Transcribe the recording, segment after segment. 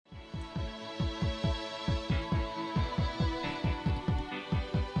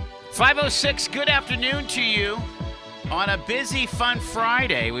506, good afternoon to you. On a busy, fun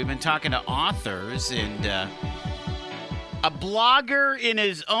Friday, we've been talking to authors and a blogger in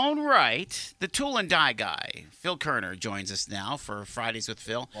his own right, the tool and die guy. Phil Kerner joins us now for Fridays with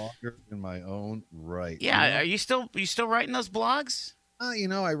Phil. Blogger in my own right. Yeah, are you still writing those blogs? I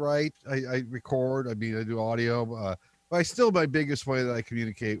write, I record, I do audio. But I still, my biggest way that I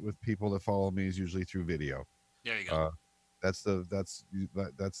communicate with people that follow me is usually through video. There you go. That's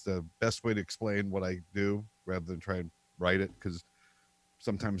the best way to explain what I do rather than try and write it, because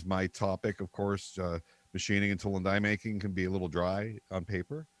sometimes my topic, of course, machining and tool and die making can be a little dry on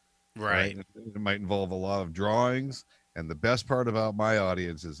paper. Right. It might involve a lot of drawings. And the best part about my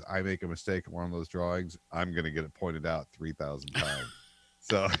audience is I make a mistake on one of those drawings, I'm going to get it pointed out 3,000 times.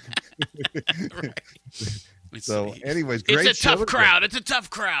 So, so anyways, great. It's a tough crowd. It's a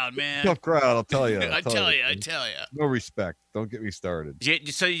tough crowd, man. Tough crowd, I'll tell you. I tell you. No respect. Don't get me started.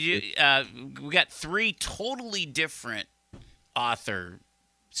 So we got three totally different author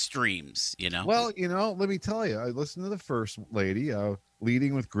streams, you know? Well, let me tell you, I listened to the first lady,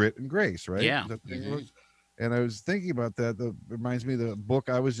 Leading with Grit and Grace, right? Yeah. And I was thinking about that. That reminds me of the book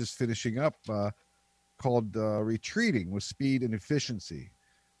I was just finishing up called Retreating with Speed and Efficiency.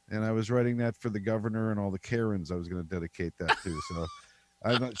 And I was writing that for the governor and all the Karens I was going to dedicate that to. So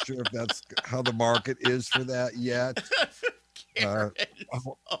I'm not sure if that's how the market is for that yet.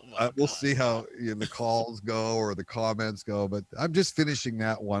 We'll see how the calls go or the comments go, but I'm just finishing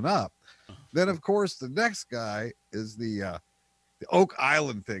that one up. Then, of course, the next guy is the Oak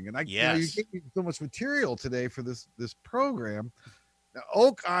Island thing. And you gave me so much material today for this program. Now,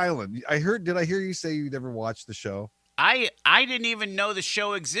 Oak Island, did I hear you say you never watched the show? I didn't even know the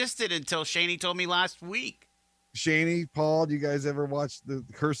show existed until Shaney told me last week. Shaney, Paul, do you guys ever watch the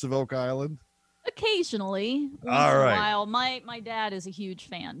Curse of Oak Island? Occasionally. All right. While my dad is a huge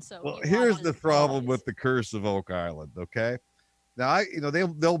fan. So well, here's the problem with the Curse of Oak Island. Okay. Now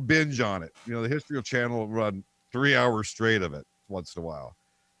they'll binge on it. The History Channel will run 3 hours straight of it once in a while.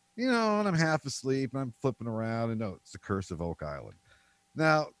 And I'm half asleep and I'm flipping around and it's the Curse of Oak Island.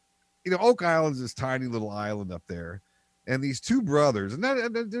 Now, Oak Island's this tiny little island up there, and these two brothers, and I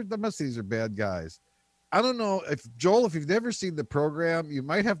must say these are bad guys. I don't know if you've never seen the program, you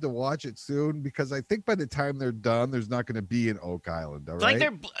might have to watch it soon, because I think by the time they're done, there's not going to be an Oak Island. All right.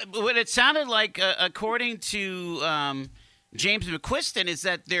 Like what it sounded like, according to James McQuiston, is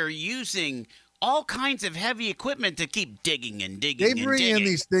that they're using all kinds of heavy equipment to keep digging and digging. They bring in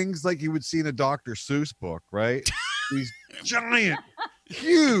these things like you would see in a Dr. Seuss book, right? These giant,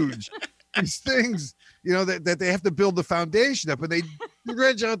 huge, these things, that they have to build the foundation up, and they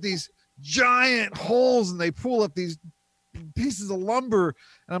dredge out these giant holes and they pull up these pieces of lumber.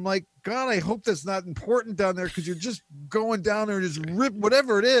 And I'm like, God, I hope that's not important down there, because you're just going down there and just rip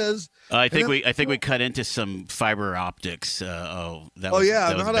whatever it is. I think we cut into some fiber optics. That was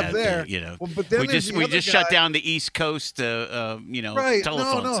not up there. Well, but then we just shut down the East Coast,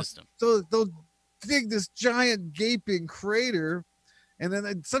 telephone system. So they'll dig this giant gaping crater, and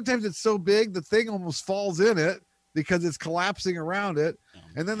then sometimes it's so big the thing almost falls in it because it's collapsing around it.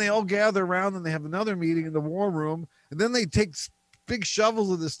 And then they all gather around and they have another meeting in the war room, and then they take big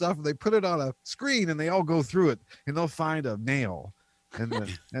shovels of this stuff and they put it on a screen and they all go through it, and they'll find a nail. And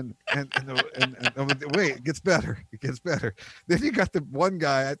wait, it gets better. Then you got the one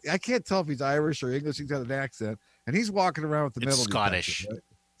guy, I can't tell if he's Irish or English. He's got an accent, and he's walking around with the metal Scottish. detector. Right?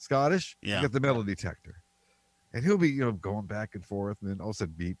 Scottish? Yeah. You got the metal detector. And he'll be, going back and forth, and then all of a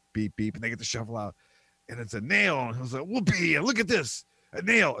sudden beep, beep, beep, and they get the shovel out, and it's a nail. And he'll say, whoopee, look at this, a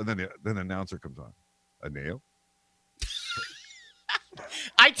nail. And then the announcer comes on. A nail?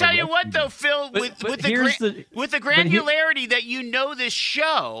 I tell you what, though, Phil, with the granularity that this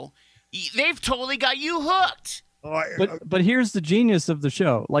show, they've totally got you hooked. But here's the genius of the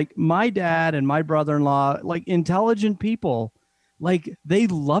show. Like, my dad and my brother-in-law, like intelligent people, like, they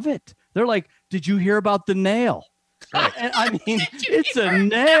love it. They're like, did you hear about the nail? Right. And I mean, it's a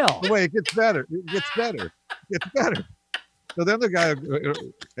nail. Wait, it gets better. So then the guy,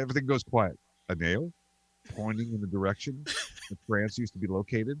 everything goes quiet. A nail pointing in the direction that France used to be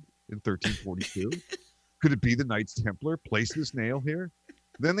located in 1342. Could it be the Knights Templar placed this nail here?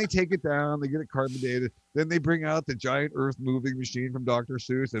 Then they take it down, they get it carbonated. Then they bring out the giant earth moving machine from Dr.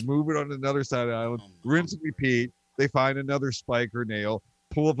 Seuss and move it on another side of the island. Rinse and repeat. They find another spike or nail,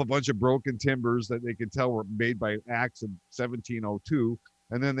 pull up a bunch of broken timbers that they can tell were made by an axe in 1702.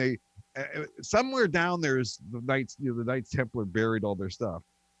 And then they, somewhere down there is the Knights Templar buried all their stuff.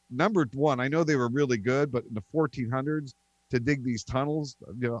 Number one, I know they were really good, but in the 1400s, to dig these tunnels,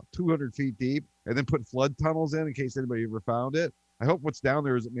 200 feet deep, and then put flood tunnels in case anybody ever found it. I hope what's down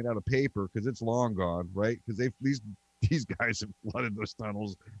there isn't made out of paper because it's long gone, right? Because these guys have flooded those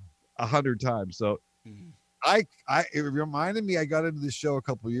tunnels 100 times. So Mhm. it reminded me, I got into this show a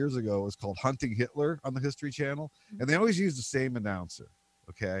couple of years ago. It was called Hunting Hitler on the History Channel, and they always use the same announcer.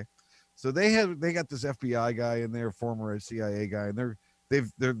 Okay, so they got this FBI guy in there, former CIA guy, and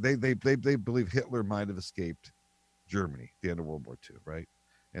they believe Hitler might have escaped Germany at the end of World War II, right?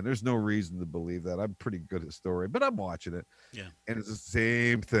 And there's no reason to believe that. I'm pretty good at story, but I'm watching it. Yeah. And it's the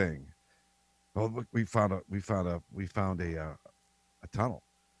same thing. Oh, look, we found a tunnel.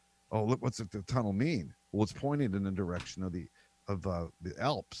 Oh, look, what's the tunnel mean? Well, it's pointed in the direction of the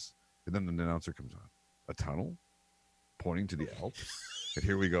Alps. And then the announcer comes on. A tunnel pointing to the Alps. And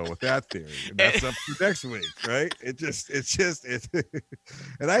here we go with that theory. And that's up for next week, right? It's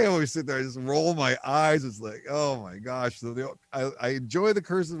and I always sit there and just roll my eyes. It's like, oh my gosh. So I enjoy The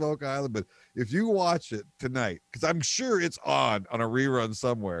Curse of Oak Island, but if you watch it tonight, because I'm sure it's on a rerun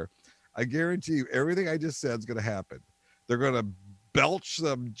somewhere, I guarantee you everything I just said is going to happen. They're going to belch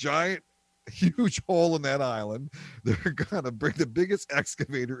some giant, huge hole in that island. They're going to bring the biggest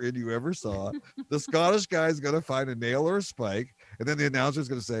excavator in you ever saw. The Scottish guy is going to find a nail or a spike. And then the announcer is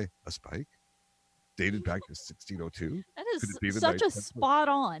going to say, a spike? Dated back to 1602? That Could it be is the such a Knights Templar? spot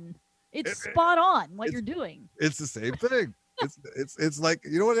on. It's spot on what it's- you're doing. It's the same thing. It's like,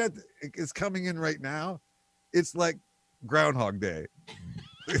 you know what is coming in right now? It's like Groundhog Day.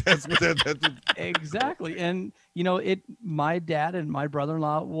 That's Exactly. And my dad and my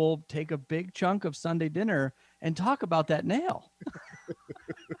brother-in-law will take a big chunk of Sunday dinner and talk about that nail.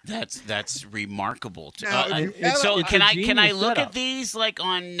 That's remarkable. Now, So it's can a I genius look setup. at these like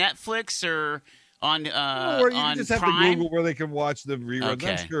on Netflix or on or you on just have Prime? to Google where they can watch the reruns.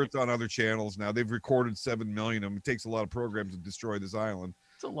 Okay. I'm sure it's on other channels now. They've recorded 7 million of them. It takes a lot of programs to destroy this island.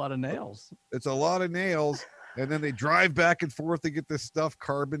 It's a lot of nails. It's a lot of nails, and then they drive back and forth to get this stuff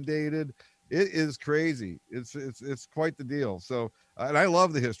carbon dated. It is crazy. It's quite the deal. So, and I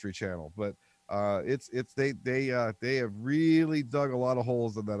love the History Channel, but they have really dug a lot of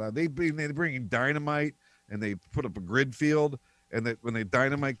holes in that. They bring in dynamite and they put up a grid field, and that when the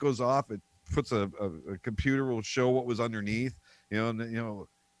dynamite goes off, it puts a computer will show what was underneath.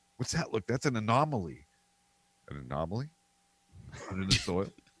 What's that? Look, that's an anomaly. An anomaly under the soil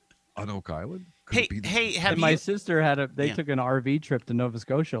on Oak Island. Could it be the- Have And my you? sister they Yeah. took an RV trip to Nova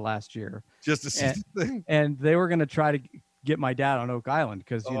Scotia last year, just to see the thing. and they were going to try to get my dad on Oak Island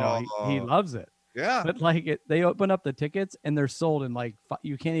because he Oh. loves it. Yeah. But they open up the tickets and they're sold in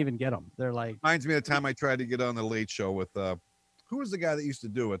you can't even get them. They're like, Reminds me of the time I tried to get on the Late Show with who was the guy that used to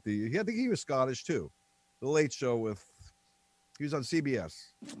do it? I think he was Scottish too. The Late Show he was on CBS.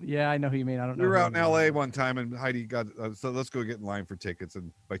 yeah, I know who you mean. I don't know. We were who out in you mean. LA one time, and Heidi got so let's go get in line for tickets.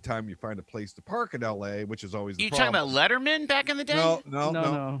 And by the time you find a place to park in LA, which is always the You talking about problem. Letterman back in the day?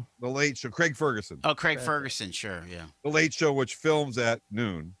 No. The Late Show, Craig Ferguson. Oh, Craig Ferguson. Sure. Yeah. The Late Show, which films at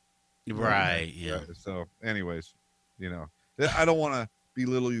noon. Right. Yeah. So, anyways, I don't want to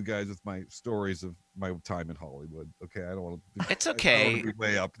belittle you guys with my stories of my time in Hollywood. Okay, I don't want to. It's I don't okay. wanna be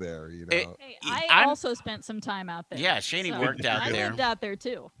way up there, Hey, I I'm- also spent some time out there. Yeah, Shani worked out I there. lived out there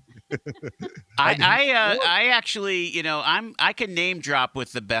too. I actually, I can name drop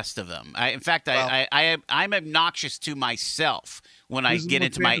with the best of them. In fact, I'm obnoxious to myself when I Who's the get most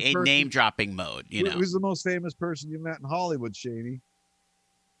into my famous person? name dropping mode. Who's the most famous person you met in Hollywood, Shani?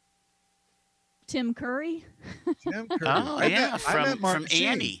 Tim Curry. Tim Curry. Oh I yeah, met- I met from Martin Sheen.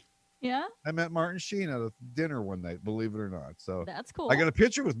 Annie. Yeah, I met Martin Sheen at a dinner one night, believe it or not. So that's cool. I got a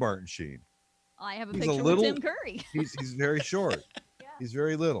picture with Martin Sheen. I have a he's a picture little- with Tim Curry. He's very short. Yeah. He's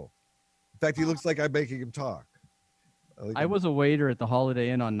very little. In fact, he looks like I'm making him talk. I was a waiter at the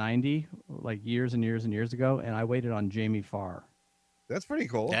Holiday Inn on 90, like years and years and years ago, and I waited on Jamie Farr, That's pretty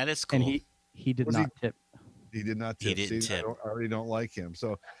cool. That is cool. and he did Was he- not tip. He did not He tip. didn't See, tip. I already don't like him.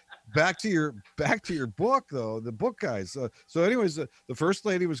 So back to your book though, the book guys. So anyways, the first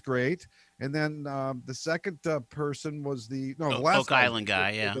lady was great, and then the second person was the last Oak Island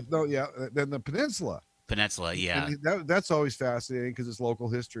guy, yeah. Then the Peninsula. Peninsula, yeah. And that's always fascinating because it's local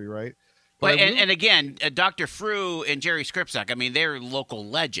history, right? But I really- and again, Dr. Frew and Jerry Skripczak, I mean, they're local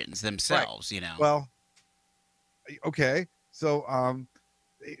legends themselves, Well, okay. So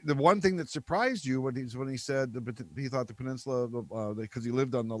the one thing that surprised you when he said he thought the peninsula, because he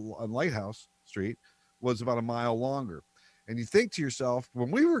lived on Lighthouse Street, was about a mile longer, and you think to yourself, when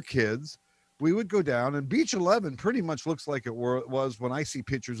we were kids, we would go down, and Beach 11 pretty much looks like it was when I see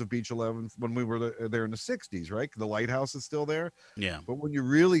pictures of Beach 11 when we were there in the 60s, right? The lighthouse is still there, yeah. but when you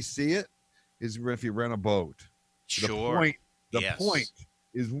really see it is if you rent a boat. Sure. The Yes. point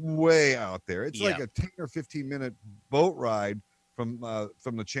is way out there. It's like Yeah. a 10 or 15 minute boat ride from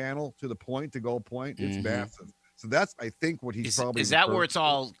the channel to the point to goal point. It's Mhm. massive. So that's, I think, what he's probably Is that where referring it's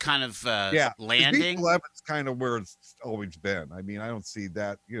all kind of yeah, 'cause landing? Beach 11's kind of where it's always been. I mean, I don't see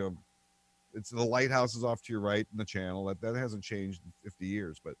that. It's the lighthouse is off to your right in the channel. That hasn't changed in 50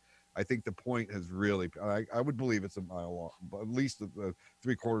 years. But I think the point has really. I would believe it's a mile long, but at least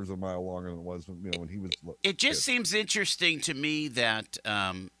 3/4 of a mile longer than it was when he was. It just kid. seems interesting to me that,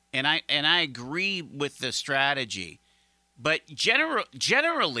 and I agree with the strategy, but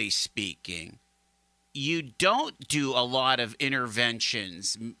generally speaking, you don't do a lot of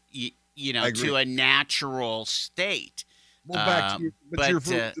interventions, I agree. to a natural state. Well, back to your but,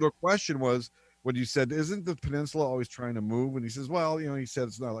 original question was when you said, "Isn't the peninsula always trying to move?" And he says, "Well, he said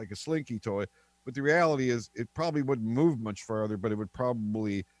it's not like a slinky toy, but the reality is it probably wouldn't move much farther, but it would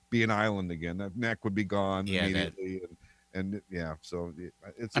probably be an island again. That neck would be gone immediately, and yeah. So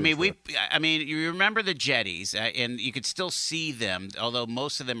it's. I mean, you remember the jetties, and you could still see them, although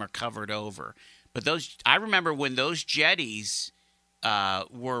most of them are covered over. But I remember when those jetties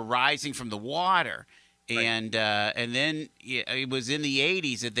were rising from the water. Right. And then it was in the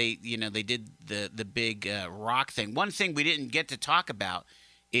 80s that they did the big rock thing. One thing we didn't get to talk about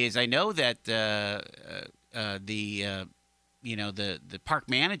is I know that the park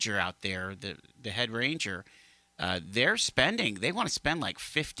manager out there, the head ranger, they want to spend like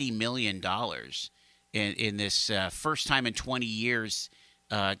 $50 million in this first time in 20 years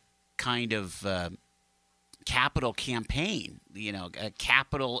kind of capital campaign, a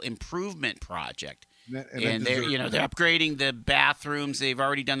capital improvement project. And they're upgrading the bathrooms. They've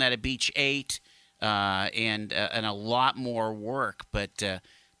already done that at Beach 8, and a lot more work. But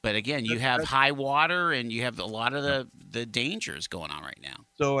again, you have high water, and you have a lot of the dangers going on right now.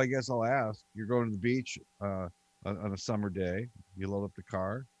 So I guess I'll ask: you're going to the beach on a summer day. You load up the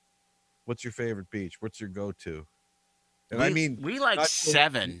car. What's your favorite beach? What's your go-to? And we like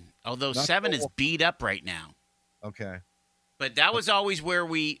 7, although 7 is beat up right now. Okay. But that was always where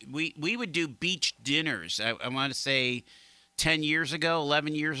we would do beach dinners. I want to say 10 years ago,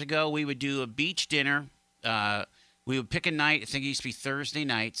 11 years ago, we would do a beach dinner. We would pick a night. I think it used to be Thursday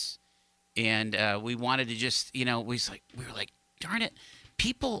nights. And we wanted to just, we were like, darn it.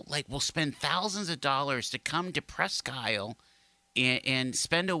 People will spend thousands of dollars to come to Presque Isle and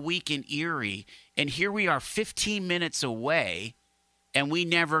spend a week in Erie. And here we are 15 minutes away, and we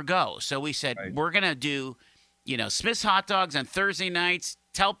never go. So we said, We're going to do Smith's Hot Dogs on Thursday nights.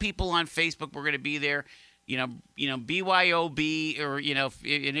 Tell people on Facebook we're going to be there. BYOB, or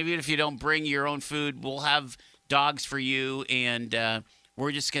and even if you don't bring your own food, we'll have dogs for you, and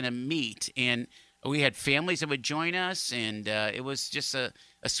we're just going to meet. And we had families that would join us, and it was just a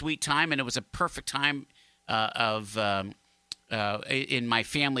sweet time, and it was a perfect time in my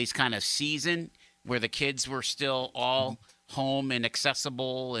family's kind of season where the kids were still all home and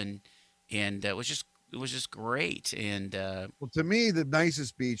accessible, and it was just great. And well, to me, the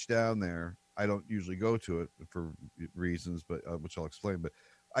nicest beach down there, I don't usually go to it for reasons, but which I'll explain. But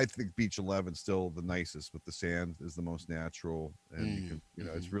I think Beach 11 still the nicest, with the sand is the most natural, and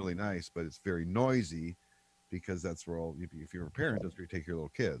it's really nice, but it's very noisy because that's where if you're a parent, that's where you take your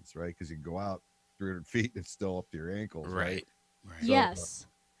little kids, right? Because you can go out 300 feet, it's still up to your ankles, right? So, yes.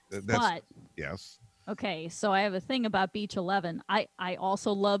 But yes. Okay, so I have a thing about Beach 11. I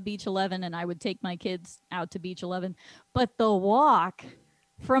also love Beach 11, and I would take my kids out to Beach 11. But the walk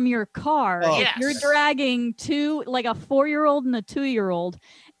from your car, if you're dragging like a 4-year-old and a 2-year-old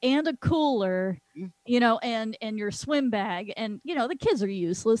and a cooler, and your swim bag, and the kids are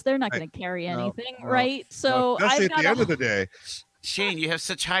useless. They're not going to carry anything, right? So especially at the end of the day. Shane, you have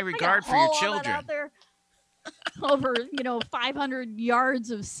such high regard for your children. Out there. Over 500 yards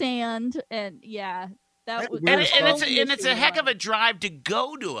of sand, and it's a heck of a drive to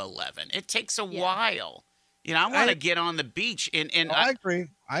go to 11. It takes a while. I want to get on the beach, and I agree.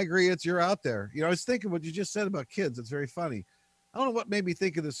 You're out there. I was thinking what you just said about kids. It's very funny. I don't know what made me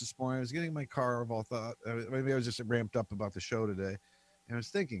think of this morning. I was getting in my car of all thought. Maybe I was just ramped up about the show today, and I was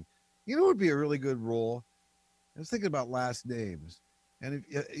thinking, what would be a really good rule? I was thinking about last names. And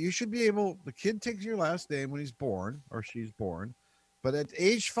you should be able, the kid takes your last name when he's born or she's born, but at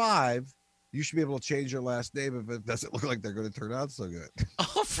age 5, you should be able to change your last name if it doesn't look like they're going to turn out so good.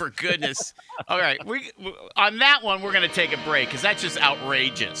 Oh, for goodness. All right. On that one, we're going to take a break because that's just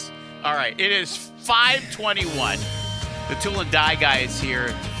outrageous. All right. It is 5:21. The Tool and Die Guy is here.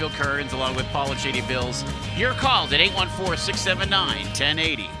 Phil Kearns along with Paul and Shady Bills. Your calls at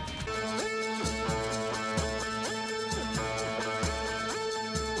 814-679-1080.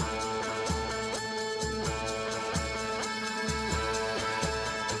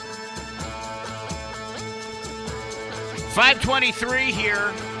 523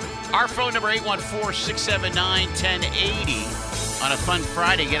 here. Our phone number 814-679-1080 on a fun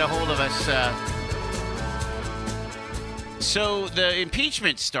Friday. Get a hold of us. So the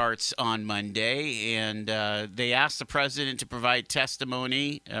impeachment starts on Monday, and they asked the president to provide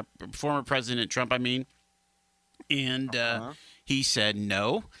testimony, former President Trump, I mean, and he said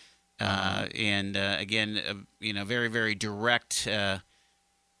no. And again, very, very direct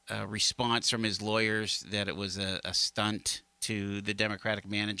response from his lawyers that it was a stunt to the Democratic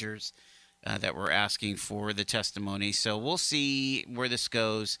managers that were asking for the testimony. So we'll see where this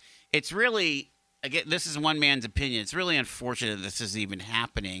goes. It's really, again, this is one man's opinion. It's really unfortunate that this is even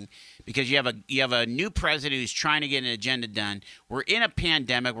happening because you have a new president who's trying to get an agenda done. We're in a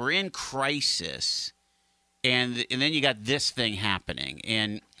pandemic. We're in crisis, and then you got this thing happening,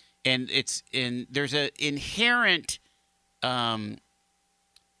 and there's an inherent.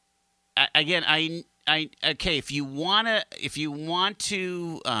 If you want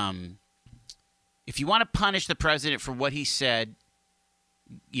to punish the president for what he said,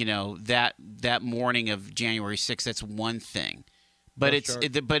 that morning of January 6th, that's one thing, but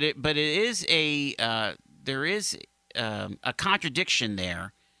there is a contradiction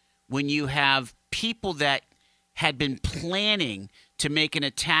there when you have people that had been planning to make an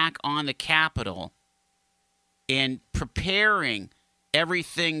attack on the Capitol and preparing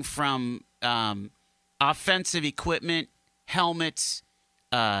everything from offensive equipment, helmets.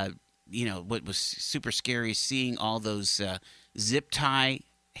 What was super scary is seeing all those zip tie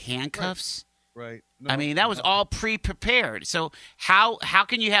handcuffs. Right. No, I mean, that was all pre-prepared. So how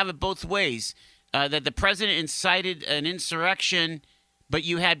can you have it both ways? That the president incited an insurrection, but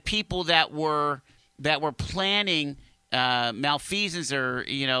you had people that were planning malfeasance or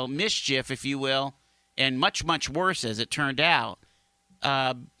mischief, if you will, and much, much worse as it turned out.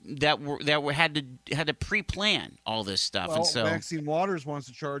 That had to pre-plan all this stuff. Well, and so Maxine Waters wants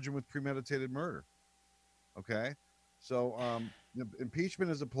to charge him with premeditated murder. Okay, so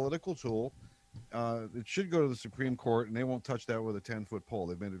impeachment is a political tool. It should go to the Supreme Court, and they won't touch that with a 10-foot pole.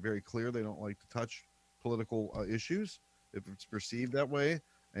 They've made it very clear they don't like to touch political issues if it's perceived that way.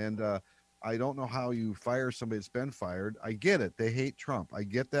 And I don't know how you fire somebody that's been fired. I get it. They hate Trump. I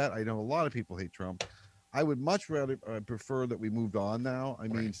get that. I know a lot of people hate Trump. I would much rather prefer that we moved on now. I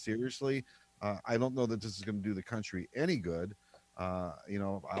mean, seriously, I don't know that this is going to do the country any good.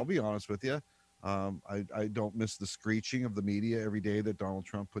 I'll be honest with you. I don't miss the screeching of the media every day that Donald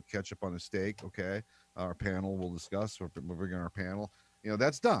Trump put ketchup on a steak. Okay. Our panel will discuss. We're bringing our panel.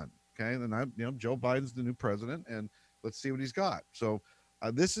 That's done. Okay. And then Joe Biden's the new president, and let's see what he's got. So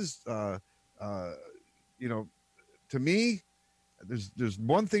this is, to me, there's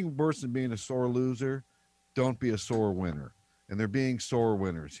one thing worse than being a sore loser. Don't be a sore winner. And they're being sore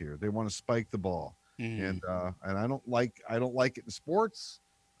winners here. They want to spike the ball. And I don't like it in sports.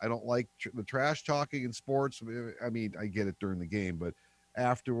 I don't like the trash talking in sports. I mean, I get it during the game, but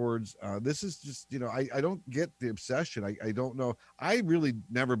afterwards, this is just, I don't get the obsession. I don't know. I really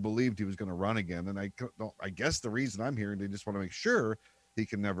never believed he was going to run again. And I guess the reason I'm hearing, they just want to make sure he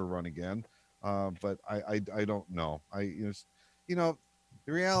can never run again. But I don't know. The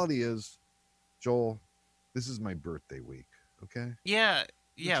reality is, Joel, this is my birthday week. Okay. Yeah.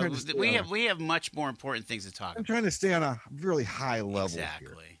 We have much more important things to talk about. I'm trying to stay on a really high level.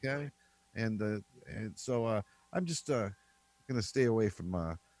 Exactly. Here, okay. And so I'm just going to stay away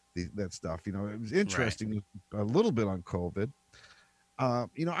from that stuff. It was interesting a little bit on COVID.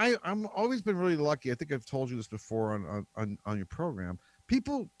 I'm always been really lucky. I think I've told you this before on your program.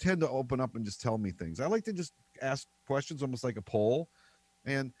 People tend to open up and just tell me things. I like to just ask questions almost like a poll.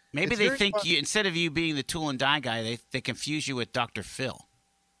 And maybe they think you, instead of you being the tool and die guy, they confuse you with Dr. Phil.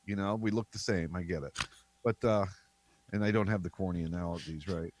 We look the same. I get it. But, and I don't have the corny analogies,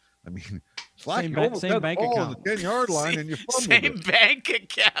 right? I mean, same bank account. The 10-yard line, and you same bank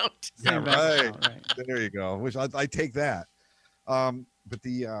account. Yeah, right. There you go. Which I take that. But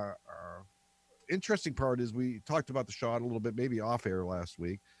the interesting part is we talked about the shot a little bit, maybe off air last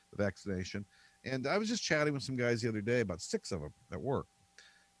week, the vaccination. And I was just chatting with some guys the other day, about 6 of them at work.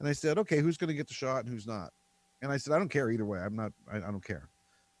 And I said, okay, who's going to get the shot and who's not? And I said, I don't care either way. I don't care.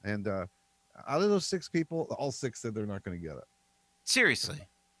 And out of those 6 people, all 6 said they're not going to get it. Seriously.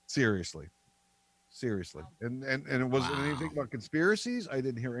 And it wasn't anything about conspiracies. I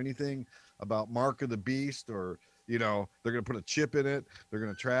didn't hear anything about Mark of the Beast or, they're going to put a chip in it. They're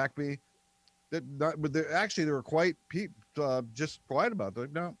going to track me. But they were quite just quiet about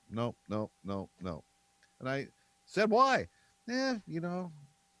it. Like, no. And I said, why? I'm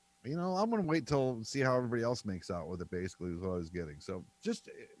going to wait till see how everybody else makes out with it, basically, is what I was getting. So just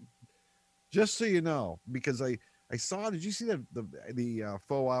so you know, because I I saw. Did you see the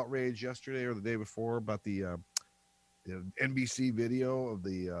faux outrage yesterday or the day before about the NBC video of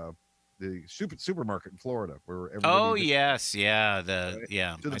the supermarket in Florida where everybody yes, yeah,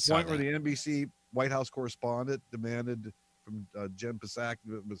 to the point where the NBC White House correspondent demanded from Jen Psaki,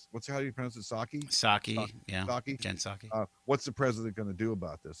 how do you pronounce it? Psaki, yeah, Psaki, Jen Psaki. What's the president going to do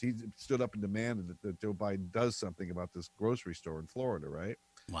about this? He stood up and demanded that Joe Biden does something about this grocery store in Florida, right?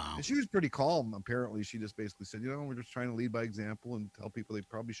 Wow. And she was pretty calm. Apparently, she just basically said, we're just trying to lead by example and tell people they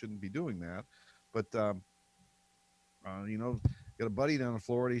probably shouldn't be doing that. But got a buddy down in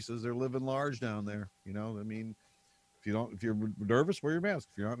Florida. He says they're living large down there. I mean, if you're nervous, wear your mask.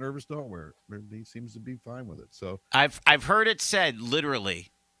 If you're not nervous, don't wear it. He seems to be fine with it. So I've heard it said literally.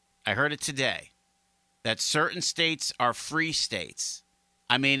 I heard it today that certain states are free states.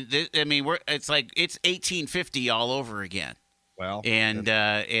 I mean, it's like it's 1850 all over again. Well, and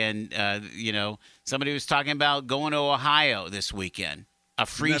somebody was talking about going to Ohio this weekend, a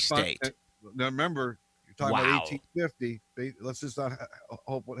free state. Now remember, you're talking about 1850. Let's just not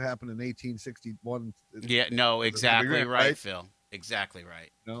hope what happened in 1861. Yeah, no, exactly right, Phil. Exactly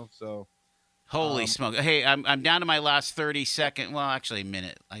right. So holy smoke! Hey, I'm down to my last 30 second. Well, actually, a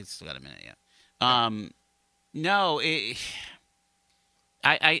minute. I still got a minute yet. No,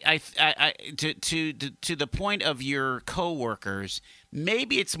 to the point of your coworkers,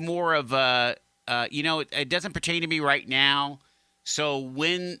 maybe it's more of a it doesn't pertain to me right now. So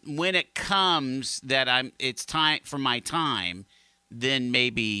when it comes that it's time for my time, then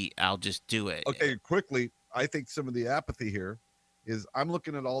maybe I'll just do it. Okay, quickly. I think some of the apathy here is I'm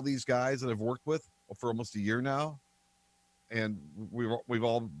looking at all these guys that I've worked with for almost a year now. And we've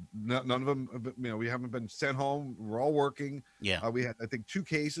all, none of them, we haven't been sent home. We're all working. Yeah. We had, I think, 2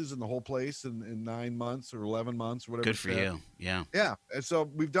 cases in the whole place in 9 months or 11 months or whatever. Good for you. Yeah. Yeah. And so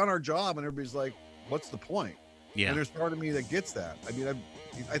we've done our job and everybody's like, what's the point? Yeah. And there's part of me that gets that. I mean,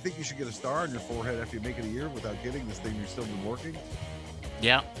 I think you should get a star on your forehead after you make it a year without getting this thing. You're still been working.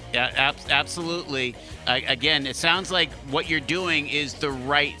 Yeah, absolutely. Again, it sounds like what you're doing is the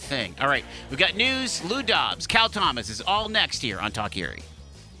right thing. All right, we've got news. Lou Dobbs, Cal Thomas is all next here on Talk Erie.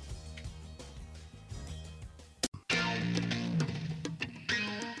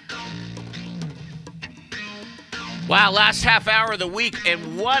 Wow, last half hour of the week,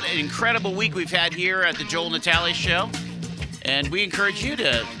 and what an incredible week we've had here at the Joel Natale Show. And we encourage you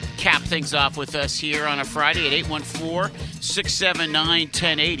to cap things off with us here on a Friday at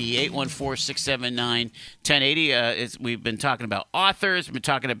 814-679-1080. 814-679-1080. We've been talking about authors. We've been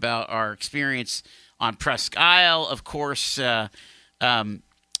talking about our experience on Presque Isle. Of course, the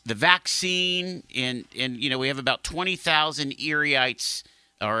vaccine. And we have about 20,000 Erieites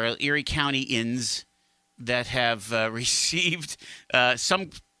or Erie County-ians that have received some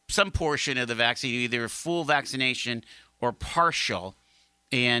portion of the vaccine, either full vaccination or partial.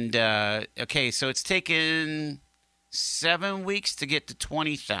 And, okay, so it's taken 7 weeks to get to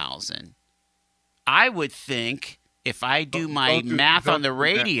 20,000. I would think if I do my math on the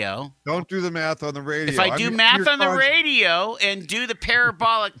radio. Don't do the math on the radio. If I do math on the radio and do the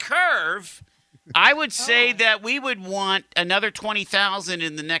parabolic curve, I would say that we would want another 20,000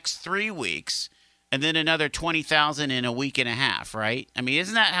 in the next 3 weeks and then another 20,000 in a week and a half, right? I mean,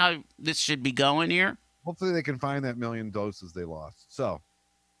 isn't that how this should be going here? Hopefully they can find that 1 million doses they lost. So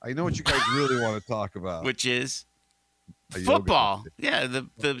I know what you guys really want to talk about. Which is football. Yeah, the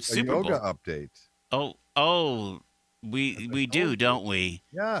Super Bowl. Yoga update. Oh, we do, don't we?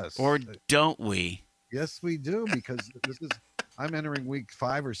 Yes. Or don't we? Yes, we do, because I'm entering week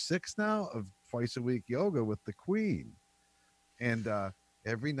 5 or 6 now of twice a week yoga with the Queen. And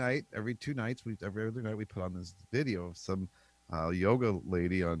every night, every 2 nights, every other night we put on this video of some yoga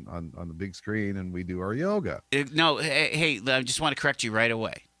lady on the big screen, and we do our yoga. No, hey, I just want to correct you right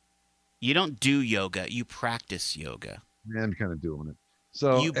away. You don't do yoga. You practice yoga. Yeah, I'm kind of doing it.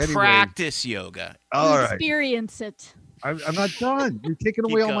 So you practice yoga. All right. Experience it. I'm not done. You're taking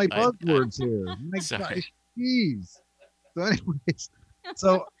away all my buzzwords here. My Sorry. Jeez.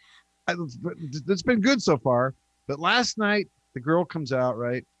 So anyways, it's been good so far. But last night, the girl comes out,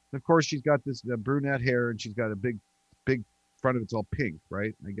 right? And of course, she's got this brunette hair, and she's got a big front of it's all pink,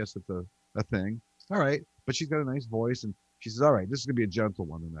 right? I guess it's a thing. All right. But she's got a nice voice, and she says, all right, this is going to be a gentle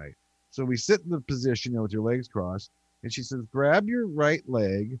one tonight. So we sit in the position, with your legs crossed, and she says, grab your right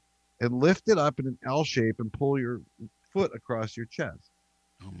leg and lift it up in an L shape and pull your foot across your chest.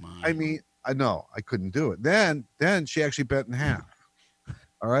 Oh, my. I mean, I know I couldn't do it. Then she actually bent in half.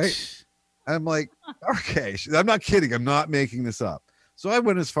 All right. I'm like, okay, I'm not kidding. I'm not making this up. So I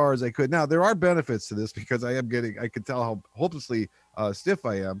went as far as I could. Now, there are benefits to this because I could tell how hopelessly stiff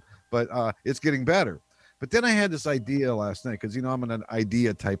I am, but it's getting better. But then I had this idea last night because I'm an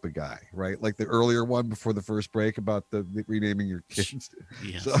idea type of guy, right? Like the earlier one before the first break about the renaming your kids.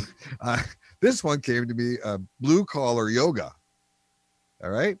 Yes. So this one came to me, blue collar yoga.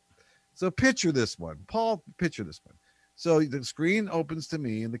 All right. So picture this one, Paul. Picture this one. So the screen opens to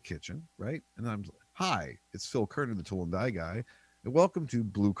me in the kitchen, right? And I'm hi, it's Phil Kerner, the Tool and Die Guy, and welcome to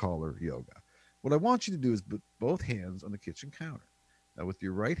Blue Collar Yoga. What I want you to do is put both hands on the kitchen counter. Now, with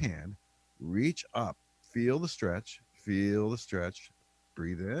your right hand, reach up. Feel the stretch,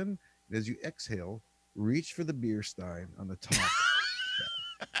 breathe in. And as you exhale, reach for the beer stein on the top.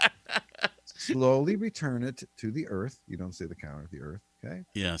 Slowly return it to the earth. You don't say the counter, the earth, okay?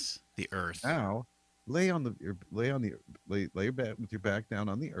 Yes, the earth. Now, lay your back with your back down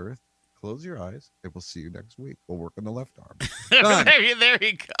on the earth. Close your eyes, and we'll see you next week. We'll work on the left arm. Done. there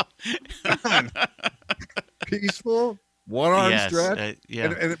you go. Done. Peaceful. One arm stretch, yeah.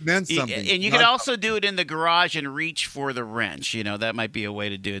 and it meant something. And you could also do it in the garage and reach for the wrench. That might be a way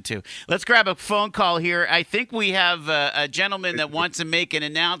to do it too. Let's grab a phone call here. I think we have a gentleman that wants to make an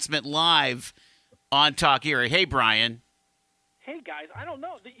announcement live on Talk Erie. Hey, Brian. Hey, guys, I don't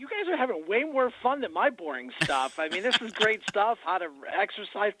know. You guys are having way more fun than my boring stuff. I mean, this is great stuff, how to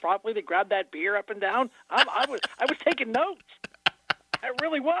exercise properly, to grab that beer up and down. I was taking notes. It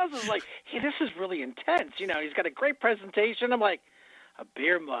really was. I was like, hey, this is really intense. He's got a great presentation. I'm like, a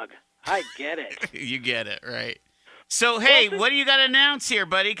beer mug. I get it. You get it, right? So, hey, what do you got to announce here,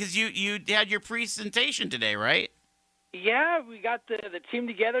 buddy? Because you had your presentation today, right? Yeah, we got the team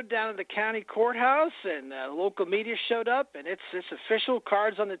together down at the county courthouse, and local media showed up, and it's official,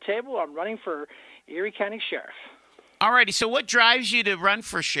 cards on the table. I'm running for Erie County Sheriff. All righty. So what drives you to run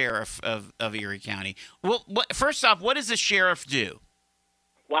for sheriff of Erie County? Well, first off, what does a sheriff do?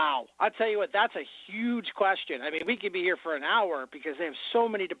 Wow. I'll tell you what, that's a huge question. I mean, we could be here for an hour because they have so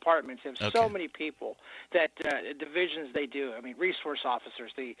many departments, they have so many people that divisions they do. I mean, resource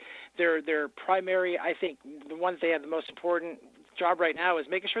officers, their primary, I think, the ones they have the most important job right now is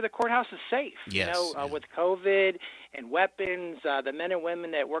making sure the courthouse is safe. Yes. With COVID and weapons, the men and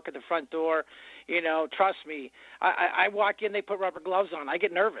women that work at the front door, trust me, I walk in, they put rubber gloves on. I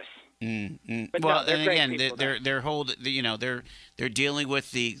get nervous. But well, no, and again, they're dealing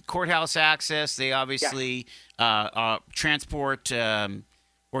with the courthouse access. They obviously transport,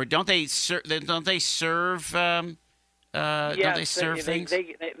 or don't they serve? Don't they serve? Don't they serve things?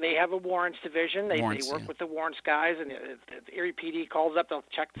 They have a warrants division. They work with the warrants guys, and the Erie PD calls up. They'll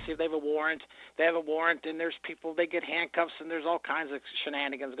check to see if they have a warrant. They have a warrant, and there's people. They get handcuffs, and there's all kinds of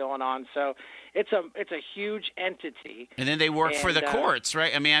shenanigans going on. So it's a huge entity. And then they work for the courts,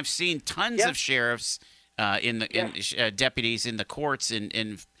 right? I mean, I've seen tons of sheriffs, deputies in the courts,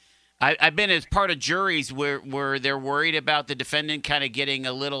 and I've been as part of juries where they're worried about the defendant kind of getting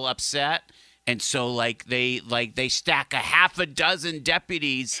a little upset. And so, they stack a half a dozen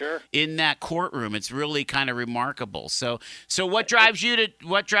deputies in that courtroom. It's really kind of remarkable. So what drives you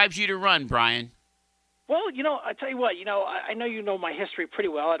to run, Brian? Well, I tell you what, I know you know my history pretty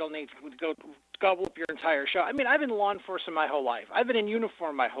well. I don't need to go gobble up your entire show. I mean, I've been in law enforcement my whole life. I've been in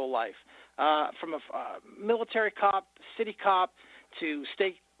uniform my whole life, from a military cop, city cop, to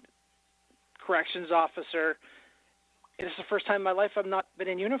state corrections officer. This is the first time in my life I've not been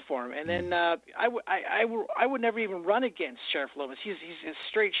in uniform. And then I would never even run against Sheriff Loomis. He's a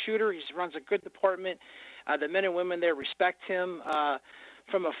straight shooter. He runs a good department. The men and women there respect him.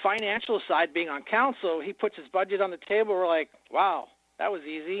 From a financial side, being on council, he puts his budget on the table. We're like, wow, that was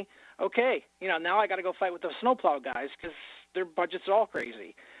easy. Okay, now I got to go fight with the snowplow guys because their budget's all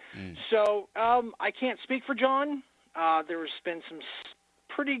crazy. So I can't speak for John. There's been some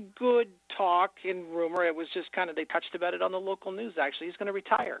pretty good talk and rumor. It was just kind of, they touched about it on the local news, actually. He's going to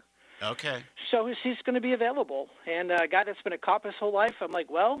retire. Okay. So he's going to be available. And a guy that's been a cop his whole life, I'm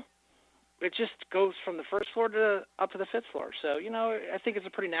like, well, it just goes from the first floor up to the fifth floor. So, I think it's a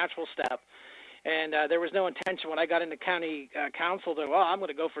pretty natural step. And there was no intention when I got into county council that, I'm going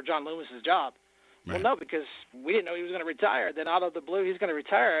to go for John Loomis's job. Right. Well, no, because we didn't know he was going to retire. Then out of the blue, he's going to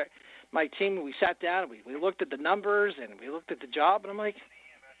retire. My team, we sat down, we looked at the numbers, and we looked at the job, and I'm like,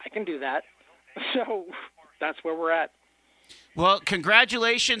 I can do that. So that's where we're at. Well,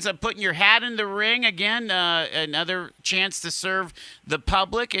 congratulations on putting your hat in the ring again. Another chance to serve the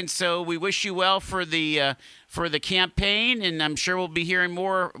public, and so we wish you well for the campaign. And I'm sure we'll be hearing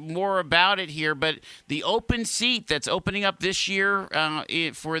more about it here. But the open seat that's opening up this year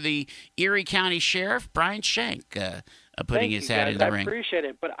for the Erie County Sheriff, Brian Shank, putting his hat in the ring. I appreciate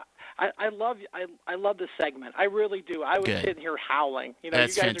it, but I love this segment. I really do. I was Good. sitting here howling. That's you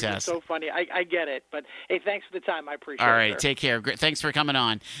guys fantastic. are just so funny. I get it. But hey, thanks for the time. I appreciate it. All right, sir. take care. Thanks for coming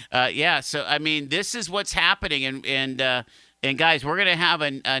on. So I mean, this is what's happening, and guys, we're gonna have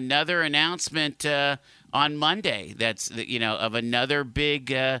another announcement on Monday. That's of another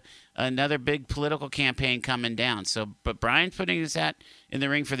big political campaign coming down. So, but Brian's putting his hat in the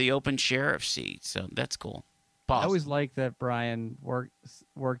ring for the open sheriff seat. So that's cool. Boss. I always like that Brian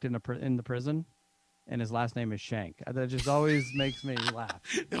worked in the prison, and his last name is Shank. That just always makes me laugh.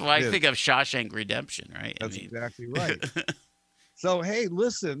 Well, I think of Shawshank Redemption, right? That's exactly right. So, hey,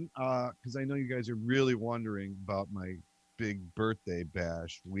 listen, because I know you guys are really wondering about my big birthday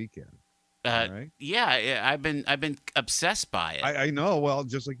bash weekend. Right? Yeah, I've been obsessed by it. I know. Well,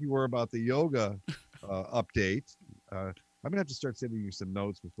 just like you were about the yoga update. I'm gonna have to start sending you some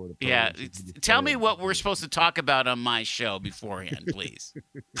notes before the program. Yeah, tell me what we're supposed to talk about on my show beforehand, please.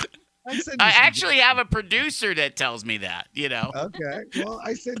 I actually have a producer that tells me that. Okay. Well,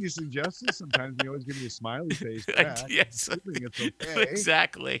 I send you suggestions sometimes. You always give me a smiley face back. Yes. It's okay.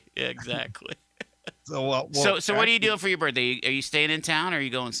 Exactly. So, what are you doing for your birthday? Are you staying in town or are you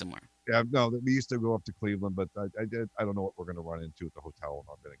going somewhere? Yeah, no, we used to go up to Cleveland, but I don't know what we're going to run into at the hotel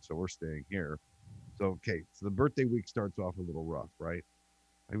and everything. So we're staying here. So the birthday week starts off a little rough, right?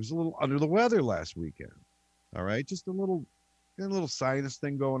 I was a little under the weather last weekend. All right, just a little sinus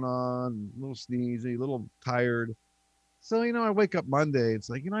thing going on, a little sneezy, a little tired. So I wake up Monday.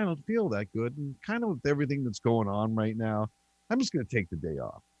 It's like I don't feel that good, and kind of with everything that's going on right now, I'm just going to take the day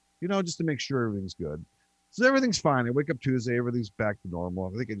off. Just to make sure everything's good. So everything's fine. I wake up Tuesday, everything's back to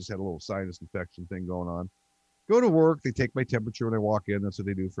normal. I think I just had a little sinus infection thing going on. Go to work. They take my temperature when I walk in. That's what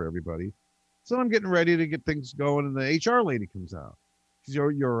they do for everybody. So I'm getting ready to get things going, and the HR lady comes out. She says,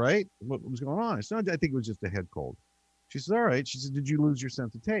 "You're right. What was going on?" I said, "I think it was just a head cold." She said, "All right." She said, "Did you lose your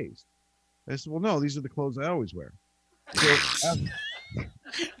sense of taste?" I said, "Well, no. These are the clothes I always wear." So,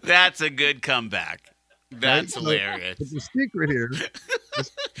 that's a good comeback. That's hilarious. But the secret here.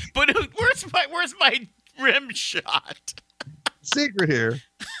 But where's my rim shot? Secret here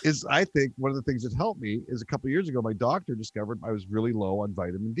is, I think one of the things that helped me is a couple of years ago, my doctor discovered I was really low on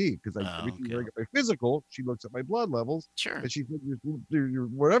vitamin D because every time I get my physical, she looks at my blood levels. Sure. And she said,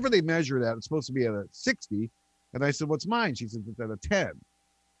 whatever they measure it at, it's supposed to be at a 60. And I said, "What's mine?" She said, "It's at a 10.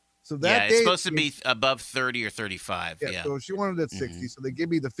 So that it's supposed to be above 30 or 35. Yeah. So she wanted it at 60. So they gave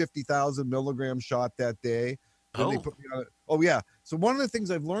me the 50,000 milligram shot that day. Then they put me on it. Oh, yeah. So one of the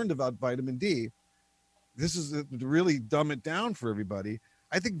things I've learned about vitamin D, this is to really dumb it down for everybody.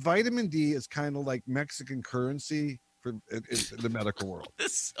 I think vitamin D is kind of like Mexican currency for in the medical world.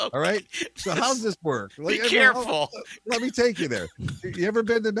 Okay. All right. So how's this work? Be careful. Let me take you there. You ever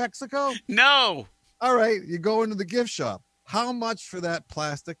been to Mexico? No. All right. You go into the gift shop. How much for that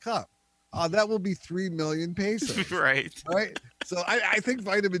plastic cup? That will be 3 million pesos. Right. Right. So I think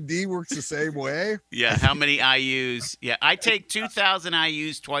vitamin D works the same way. Yeah. How many IUs? Yeah. I take 2,000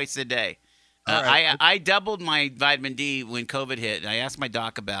 IUs twice a day. Right. I doubled my vitamin D when COVID hit. I asked my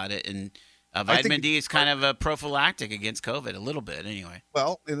doc about it, and vitamin D is kind of a prophylactic against COVID, a little bit anyway.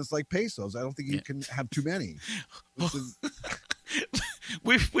 Well, and it's like pesos. I don't think you can have too many.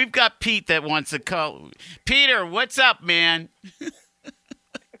 We've got Pete that wants to call. Peter, what's up, man?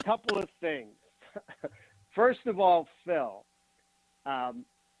 A couple of things. First of all, Phil,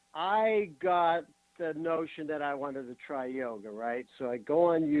 I got the notion that I wanted to try yoga, right? So I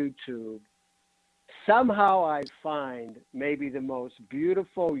go on YouTube. Somehow I find maybe the most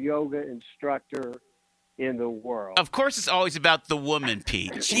beautiful yoga instructor in the world. Of course, it's always about the woman,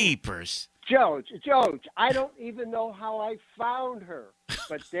 Pete. Jeepers. George, I don't even know how I found her,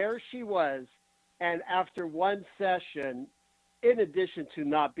 but there she was. And after one session, in addition to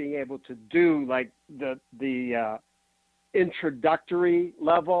not being able to do like the introductory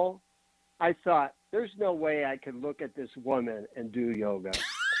level, I thought, there's no way I could look at this woman and do yoga.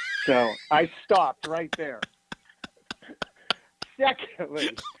 So I stopped right there. Secondly,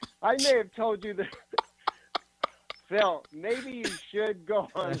 I may have told you that, Phil, maybe you should go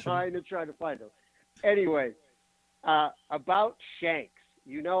online and try to find her. Anyway, about Shanks.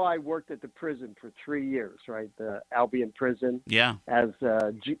 I worked at the prison for 3 years, right? The Albion prison. Yeah. As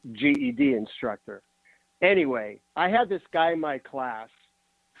a GED instructor. Anyway, I had this guy in my class.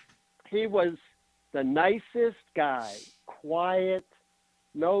 He was the nicest guy, quiet,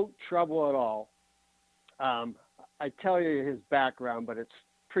 no trouble at all. I tell you his background, but it's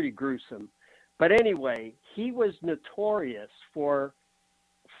pretty gruesome. But anyway, he was notorious for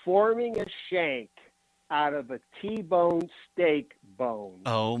forming a shank out of a T-bone steak bone.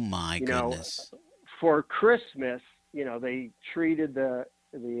 Oh my goodness. For Christmas, they treated the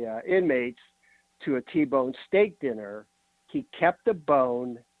the inmates to a T-bone steak dinner. He kept the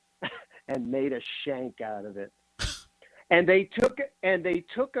bone and made a shank out of it. And they took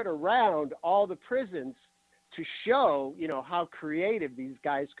it around all the prisons to show, how creative these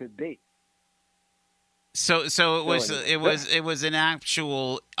guys could be. So it was an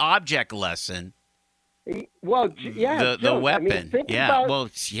actual object lesson. Well, yeah, the weapon. Think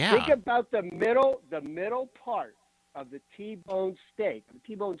about the middle part of the T-bone steak. The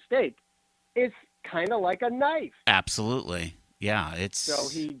T-bone steak is kind of like a knife. Absolutely, yeah. So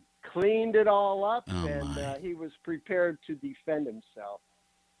he cleaned it all up, he was prepared to defend himself.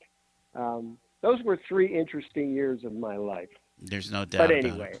 Those were 3 interesting years of my life. There's no doubt. But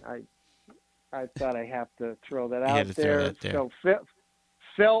anyway, I thought I have to throw that out there. So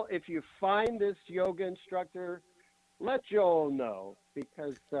Phil, if you find this yoga instructor, let Joel know,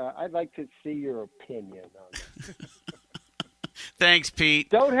 because I'd like to see your opinion on it. Thanks, Pete.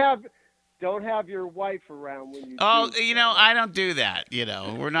 Don't have your wife around when you. Oh, I don't do that.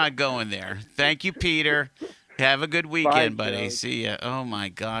 We're not going there. Thank you, Peter. Have a good weekend, buddy. Joe. See ya. Oh my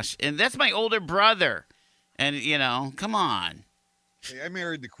gosh, and that's my older brother. And come on. Hey, I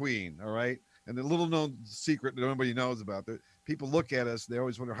married the Queen. All right, and the little known secret that nobody knows about that. People look at us, they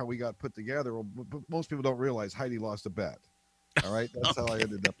always wonder how we got put together. Well, but most people don't realize Heidi lost a bet. All right, that's how I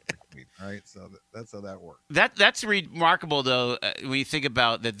ended up with the Queen. All right, so that's how that worked. That's remarkable, though, when you think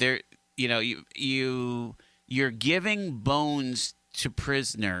about that. There, you're giving bones to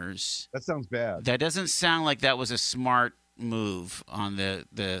prisoners. That sounds bad. That doesn't sound like that was a smart move on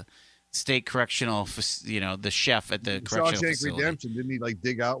the state correctional, the chef at the correctional Shawshank facility. Redemption, didn't he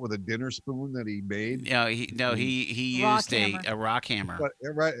dig out with a dinner spoon that he made? He used a rock hammer. But,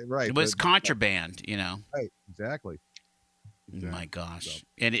 right. It was contraband, Right, exactly. Oh my gosh.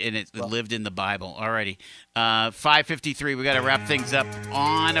 And it lived in the Bible. Alrighty. 5:53. We got to wrap things up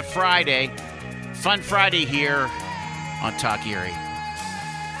on a Friday. Fun Friday here on Talk Erie.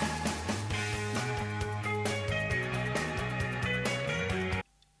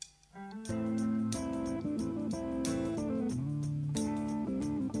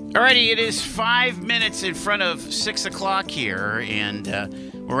 Alrighty, it is 5 minutes in front of 6 o'clock here, and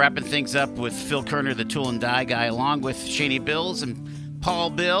we're wrapping things up with Phil Kerner, the Tool and Die Guy, along with Shaney Bills and Paul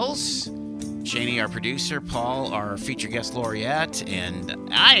Bills. Shaney, our producer, Paul, our feature guest laureate, and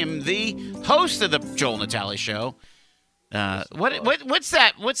I am the host of the Joel Natale Show. What's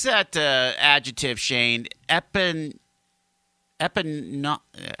that adjective, Shane? I can't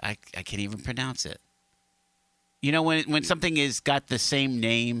even pronounce it. When something is got the same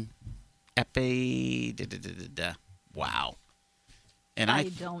name, wow. And I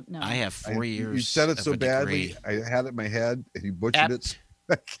don't know. I have 4 years. You said it so badly. Degree. I had it in my head, and you butchered it.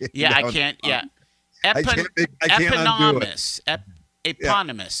 I can't. Yeah. I can't undo it.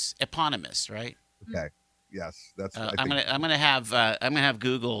 Eponymous, right? Okay. Yes, that's. I'm gonna have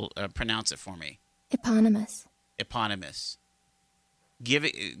Google pronounce it for me. Eponymous.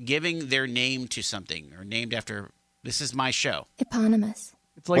 Giving their name to something or named after. This is my show. Eponymous.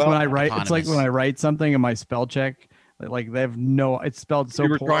 It's like when I write. It's like when I write something in my spell check. Like they have it's spelled so you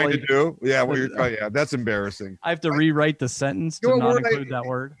were poorly. trying to do. Yeah, what you're trying. Yeah, that's embarrassing. I have to rewrite the sentence to not include that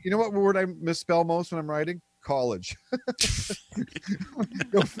word. You know what word I misspell most when I'm writing? College.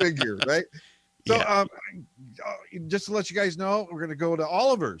 Go figure, right? So, just to let you guys know, we're gonna go to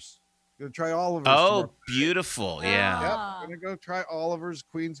Oliver's. Gonna try Oliver's. Oh, tomorrow. Beautiful! Yeah. Yep. Gonna go try Oliver's.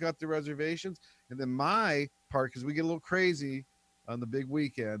 Queen's got the reservations, and then my part, because we get a little crazy on the big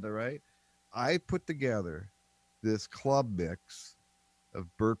weekend. All right, I put together this club mix of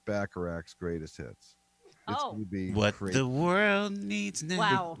Burt Bacharach's greatest hits. It's gonna be what crazy. The world needs now.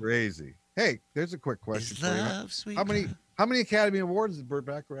 Wow. Crazy. Hey, there's a quick question for you. How many Academy Awards did Burt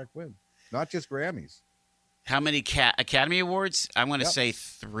Bacharach win? Not just Grammys. How many Academy Awards? I'm going to say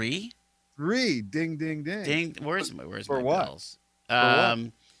 3. 3. Ding, ding, ding. Ding. Where's my what? bells?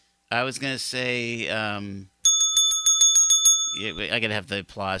 I was going to say. I got to have the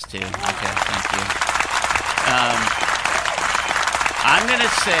applause too. Okay, thank you. I'm going to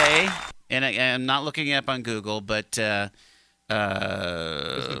say, and I'm not looking it up on Google, but it's a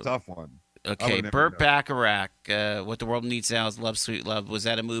tough one. Okay, Burt Bacharach, What the World Needs Now is Love, Sweet Love. Was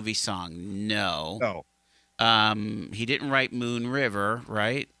that a movie song? No. He didn't write Moon River,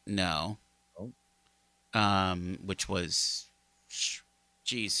 right? No. Which was,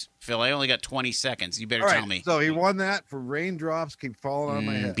 geez, Phil, I only got 20 seconds. You better tell me. So he won that for Raindrops Keep Falling on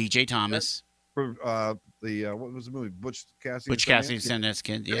My Head. B.J. Thomas. For what was the movie? Butch Cassidy and Sundance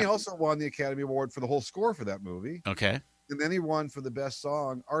Kid. Yeah. And he also won the Academy Award for the whole score for that movie. Okay. And then he won for the best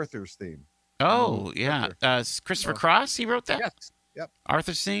song, Arthur's theme. Oh, yeah. Christopher Cross, he wrote that? Yep.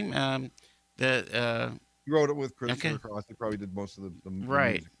 Arthur's theme. He wrote it with Christopher Okay. Cross. He probably did most of the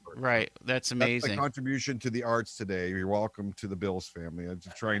Right. music for it. Right. That's That's amazing. my contribution to the arts today. You're welcome to the Bills family. I'm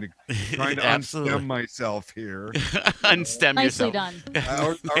just trying to Absolutely. unstem myself here. Unstem Nicely yourself. done.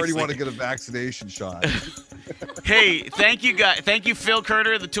 I already want to get a vaccination shot. Hey, thank you, guys. Thank you, Phil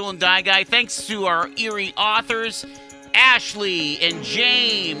Kerner, the Tool and Die Guy. Thanks to our Erie authors, Ashley and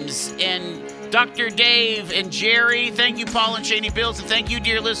James and Dr. Dave and Jerry. Thank you, Paul and Shady Bills, and thank you,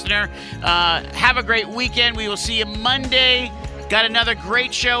 dear listener. Have a great weekend. We will see you Monday. Got another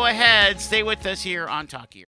great show ahead. Stay with us here on Talk Erie.